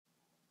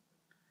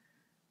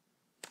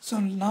So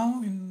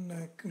now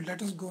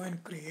let us go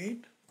and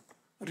create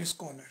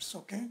risk owners.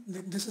 Okay,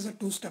 this is a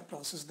two-step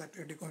process that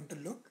we're going to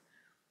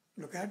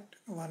look at.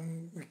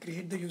 One, we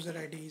create the user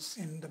IDs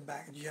in the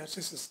back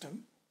GRC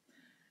system,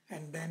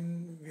 and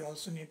then we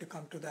also need to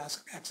come to the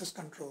access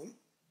control,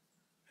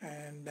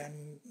 and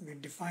then we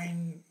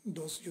define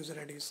those user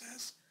IDs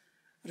as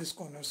risk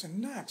owners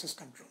in the access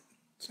control.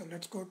 So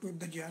let's go to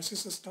the GRC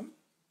system.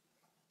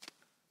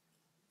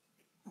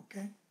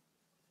 Okay,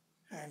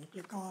 and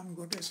click on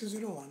go to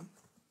SE01.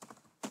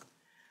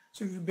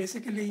 So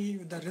basically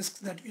the risks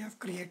that we have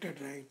created,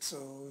 right?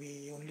 So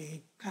we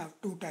only have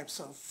two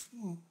types of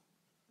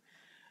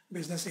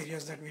business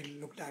areas that we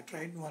looked at,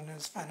 right? One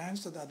is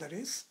finance, the other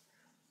is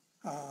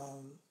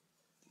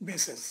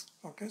basis.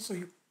 Okay, so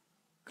you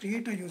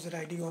create a user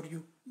ID, or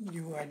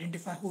you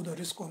identify who the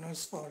risk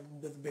owners for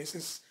the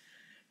basis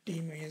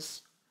team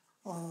is,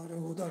 or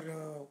who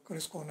the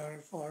risk owner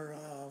for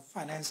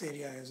finance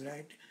area is,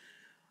 right?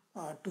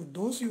 To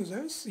those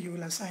users, you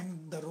will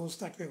assign the roles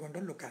that we're going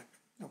to look at.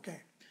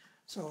 Okay,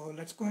 so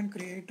let's go and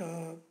create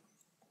a,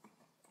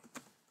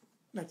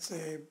 let's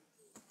say,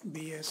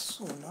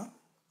 BS owner.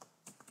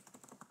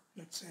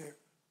 Let's say,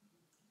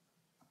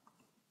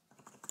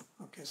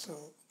 okay,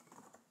 so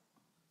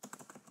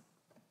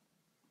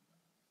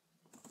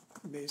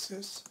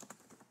basis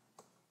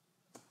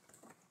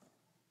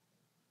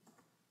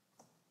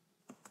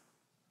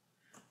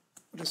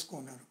risk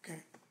owner.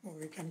 Okay,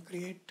 we can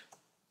create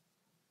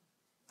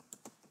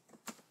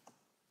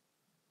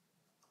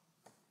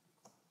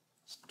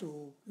it's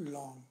too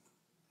long.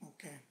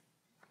 Okay,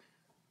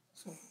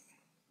 so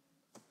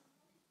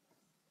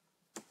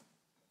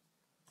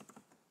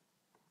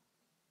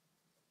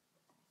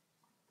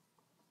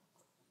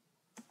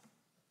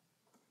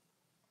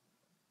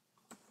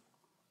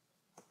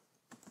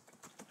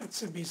let's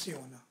say BC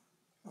owner.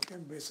 Okay,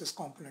 basis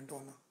component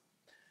owner,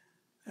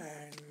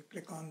 and we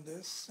click on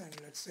this, and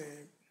let's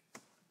say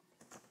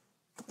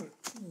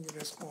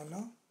risk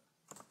owner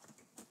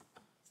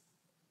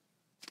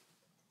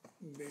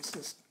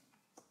basis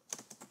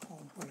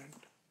component.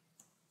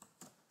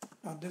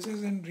 Now this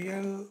is in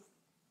real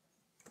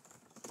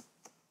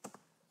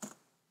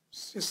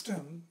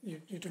system,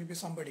 it will be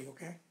somebody,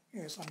 okay,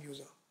 some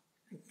user,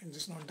 and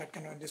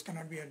this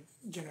cannot be a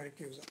generic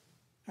user.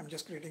 I'm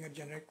just creating a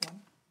generic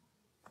one.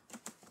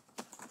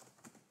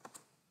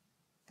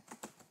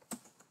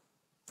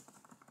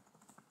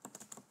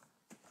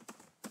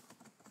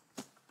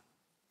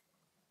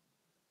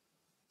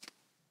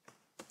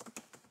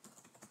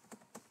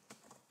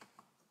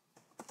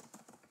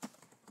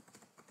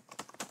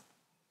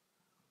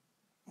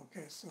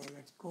 Okay, so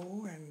let's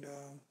go and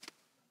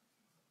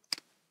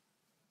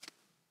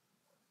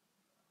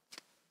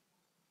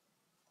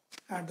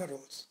add the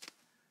roles.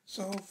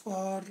 So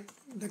for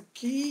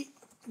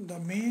the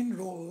main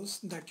roles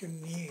that you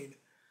need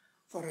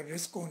for a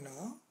risk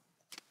owner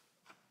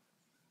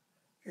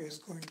is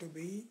going to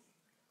be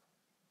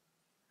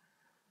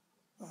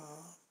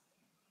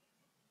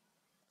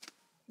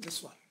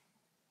this one.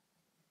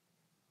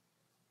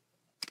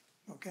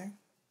 Okay,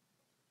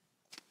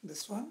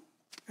 this one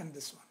and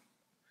this one.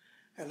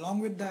 Along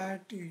with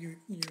that, you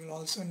will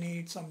also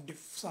need some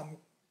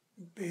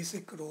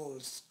basic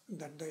roles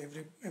that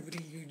every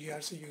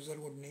GRC user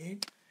would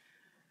need.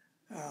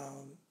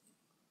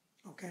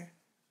 Okay,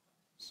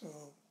 so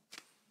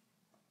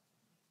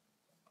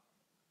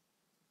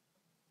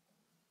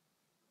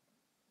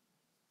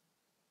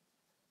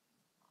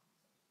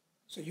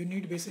you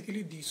need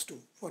basically these two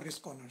for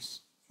risk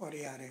owners for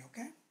ARA.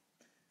 Okay,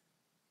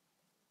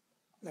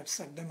 let's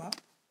set them up.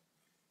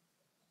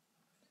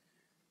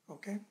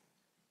 Okay,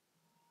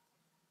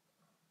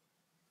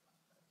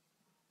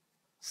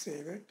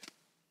 save it,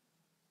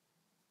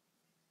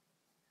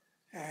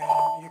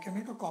 and you can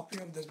make a copy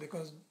of this,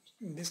 because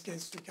in this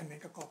case you can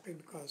make a copy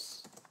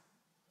because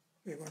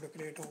we're going to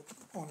create an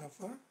owner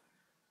for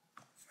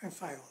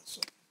FI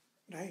also,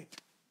 right?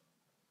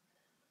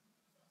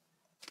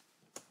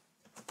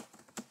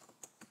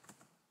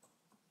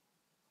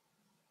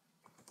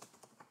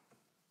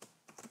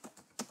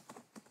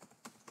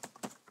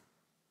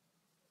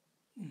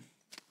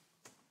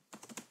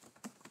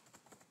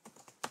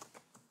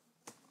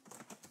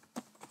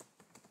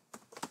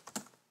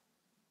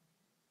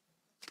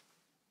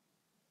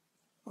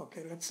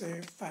 Okay, let's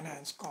say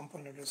finance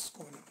component risk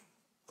owner.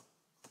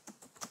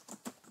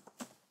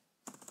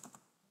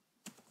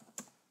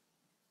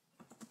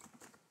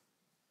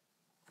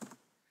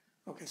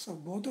 Okay, so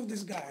both of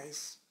these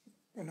guys,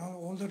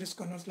 all the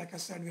risk owners, like I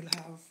said, will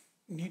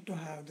need to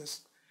have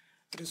this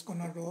risk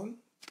owner role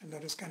and the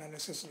risk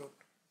analysis role.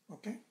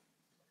 Okay,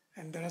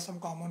 and there are some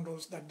common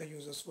roles that the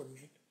users would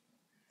need.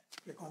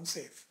 Click on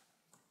save.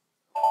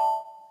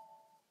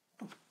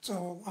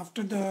 So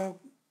after the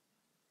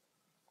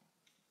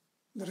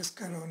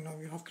risk owner,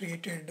 we have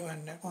created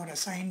or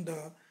assigned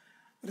the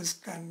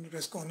risk and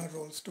risk owner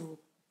roles to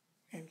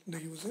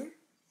the user,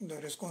 the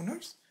risk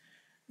owners.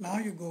 Now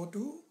you go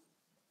to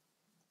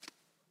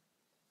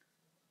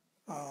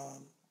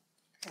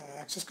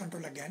access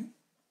control again,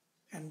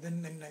 and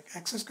then in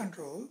access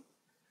control,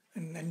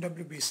 in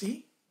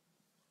NWBC,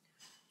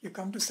 you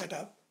come to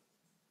setup,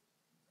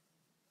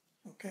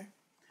 okay,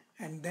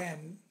 and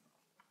then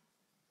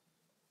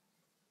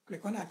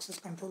click on access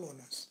control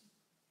owners.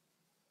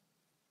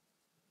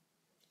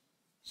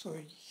 So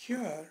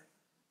here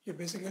you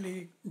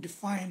basically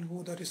define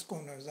who the risk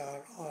owners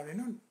are, or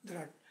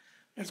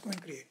let's go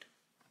and create.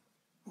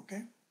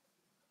 Okay.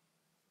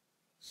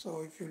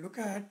 So if you look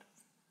at,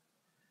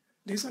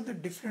 these are the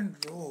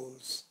different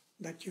roles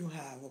that you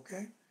have,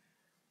 okay,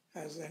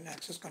 as an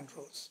access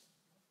controls,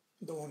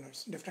 the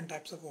owners, different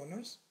types of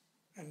owners,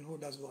 and who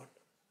does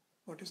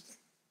what is that.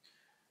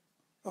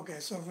 Okay,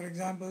 so for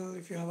example,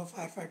 if you have a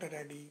firefighter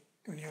ID,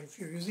 if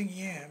you're using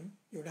EM,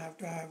 you would have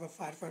to have a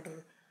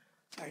firefighter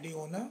ID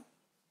owner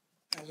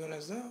as well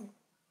as a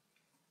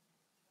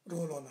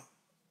role owner.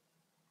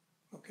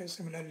 Okay,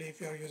 similarly,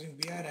 if you are using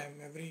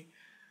BRM,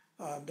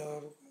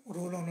 the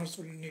role owners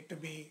will need to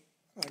be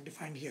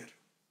defined here.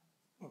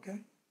 Okay.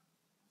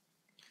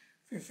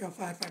 If you're a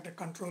firefighter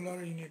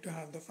controller, you need to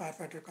have the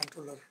firefighter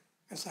controller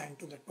assigned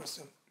to that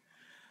person.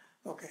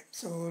 Okay,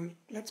 so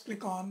let's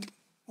click on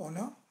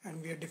owner,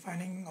 and we are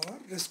defining our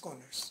risk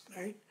owners,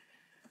 right?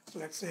 So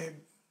let's say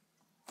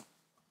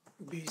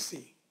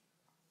BC.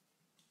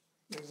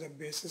 There's a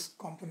basis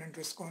component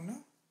risk owner.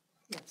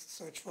 Let's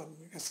search for,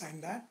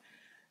 assign that.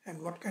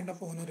 And what kind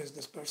of owner is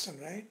this person,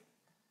 right?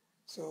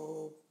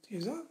 So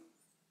he's a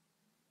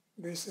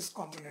basis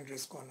component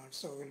risk owner.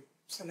 So we'll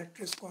select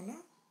risk owner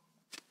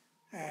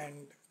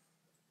and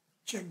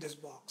check this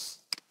box,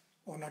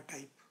 owner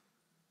type.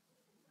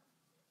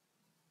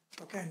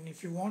 Okay, and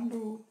if you want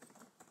to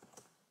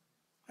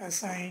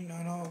assign,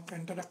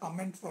 enter a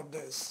comment for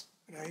this,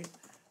 right?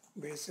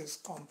 Basis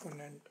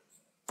component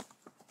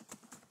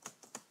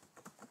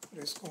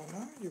risk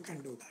owner, you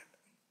can do that.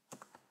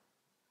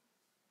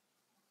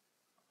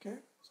 Okay,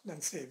 so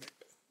then save it.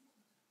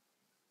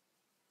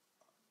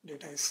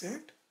 Data is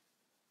saved,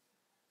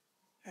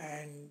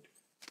 and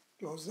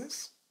close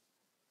this.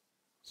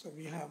 So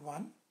we have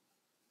one,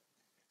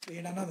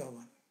 create another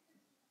one.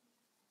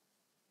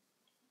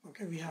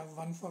 Okay, we have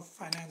one for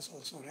finance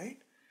also, right?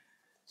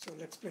 So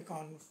let's click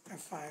on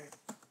F5.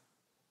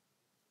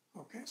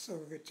 Okay, so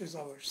which is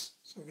ours.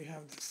 So we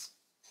have this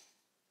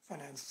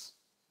finance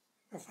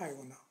F5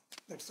 owner.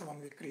 That's the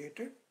one we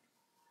created.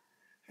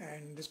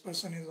 And this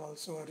person is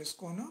also a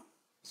risk owner.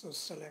 So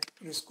select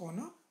risk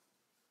owner.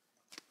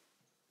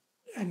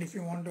 And if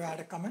you want to add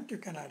a comment, you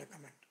can add a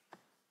comment.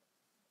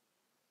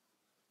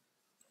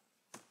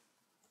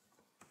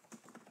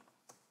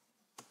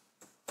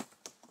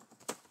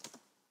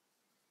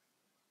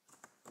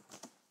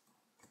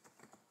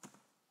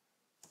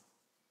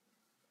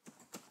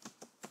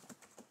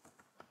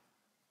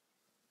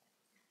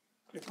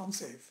 Click on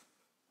save.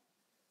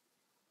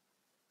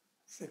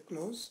 Say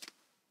close.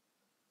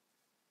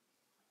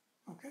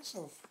 Okay,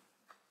 so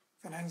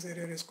finance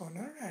area risk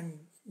owner and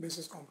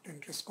business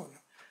competent risk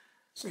owner.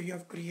 So you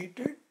have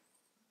created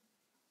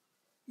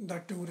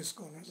the two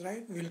risk owners,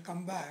 right? We'll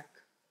come back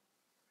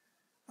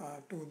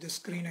to this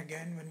screen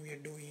again when we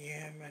do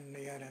EM and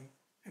ARM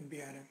and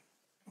BRM,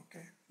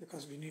 okay?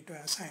 Because we need to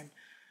assign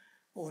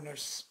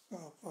owners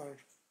for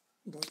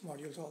those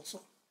modules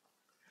also.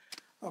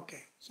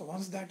 Okay, so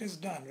once that is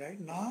done, right,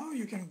 now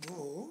you can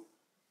go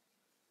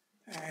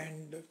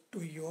and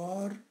to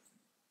your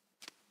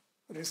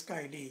risk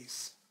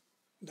IDs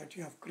that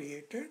you have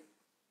created,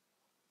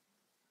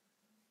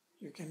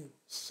 you can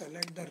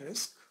select the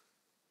risk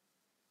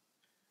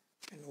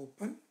and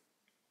open.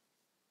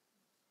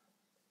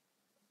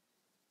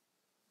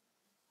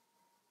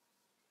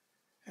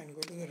 And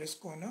go to the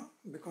risk owner.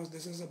 Because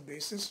this is a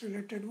basis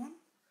related one,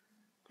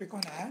 click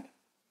on add.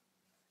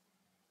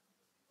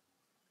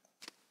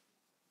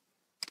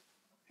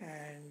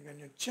 And when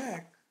you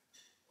check,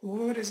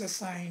 whoever is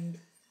assigned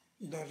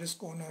the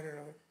risk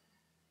owner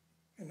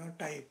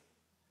type,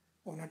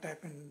 owner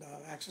type in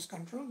the access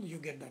control, you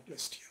get that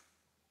list here.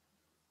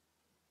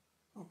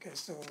 Okay,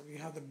 so we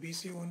have the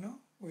BC owner,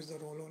 who is the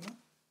role owner,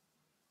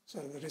 so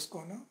the risk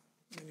owner,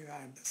 then you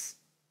add this.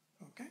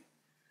 Okay,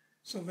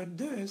 so with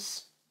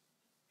this,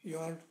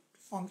 your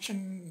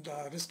function,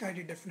 the risk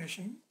ID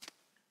definition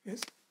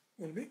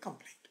will be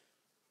complete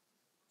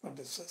for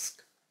this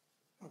risk.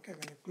 Okay,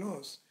 when you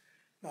close,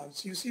 now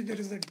so you see there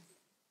is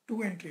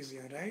two entries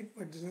here, right?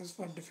 But this is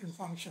for different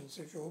functions.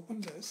 So if you open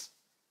this,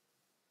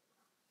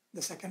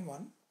 the second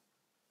one,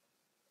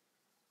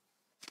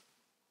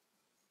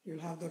 you'll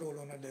have the role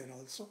owner there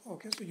also.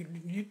 Okay, so you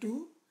need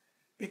to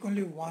pick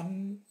only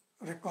one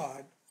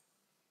record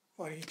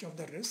for each of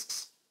the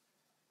risks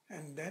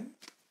and then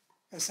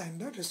assign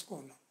the risk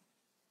owner.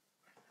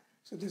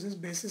 So this is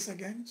basis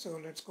again. So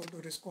let's go to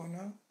risk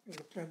owner,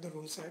 look at the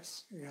rule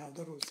sets. You have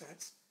the rule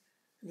sets.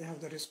 They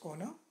have the risk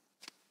owner.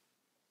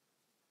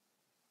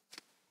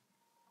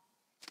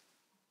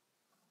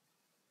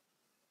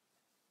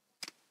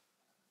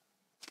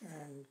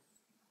 And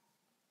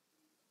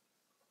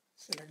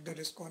select the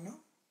risk owner.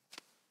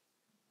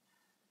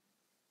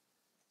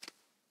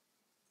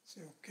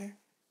 Say OK,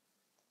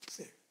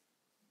 save,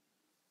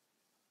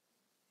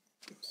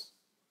 close.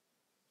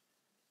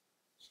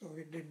 So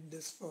we did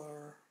this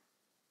for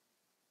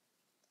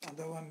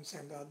other ones,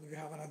 and we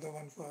have another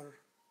one for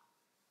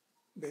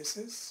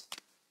basis.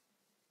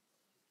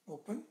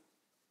 Open.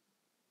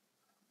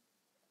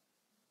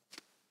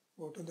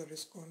 Go to the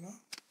risk owner,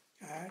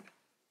 add.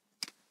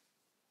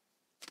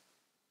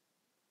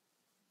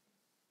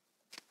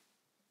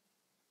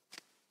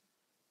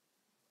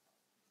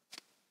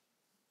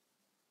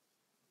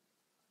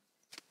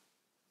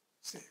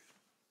 Save.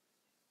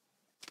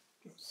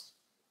 Close.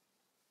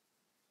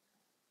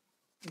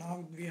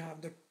 Now we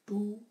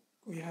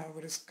have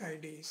risk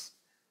IDs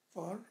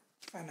for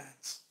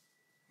finance.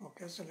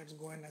 Okay, so let's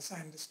go and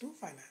assign this to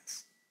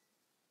finance.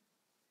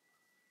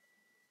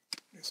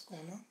 Risk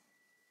owner,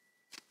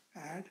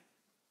 add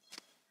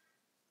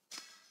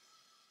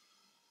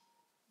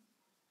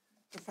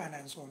the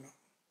finance owner.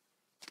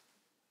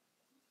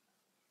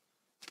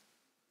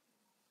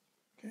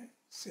 Okay,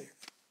 save.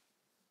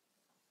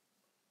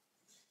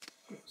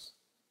 Close.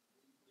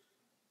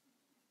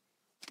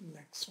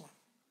 Next one.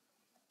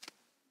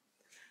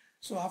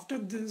 So after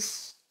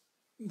this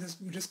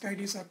risk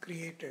IDs are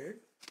created,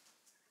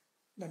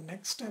 the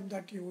next step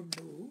that you would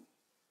do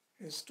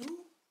is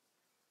to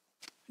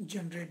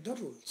generate the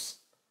rules.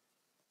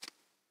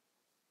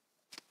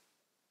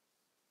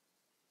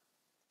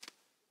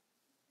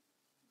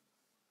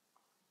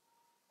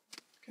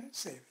 Okay,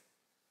 save.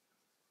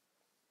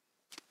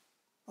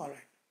 All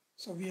right.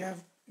 So we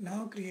have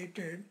now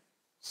created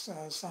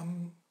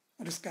some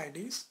risk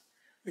IDs.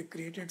 We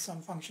created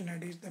some function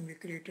IDs, then we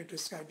created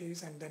risk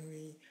IDs, and then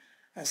we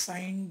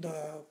assigned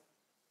the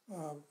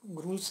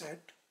rule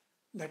set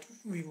that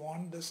we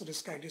want this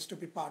risk IDs to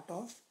be part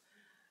of.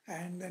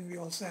 And then we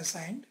also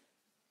assigned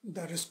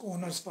the risk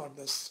owners for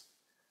this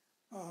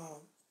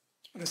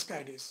risk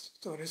IDs.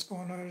 So risk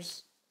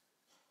owners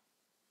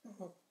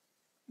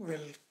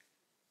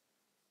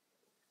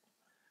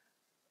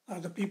are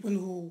the people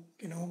who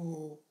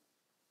who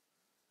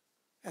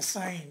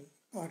assign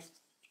or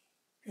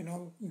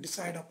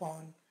decide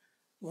upon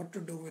what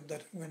to do with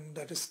that when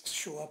the risks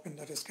show up in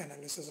the risk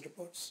analysis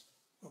reports.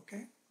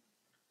 Okay.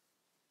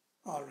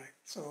 All right.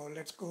 So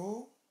let's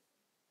go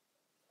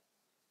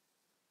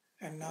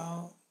and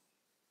now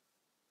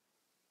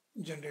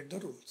generate the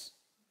rules.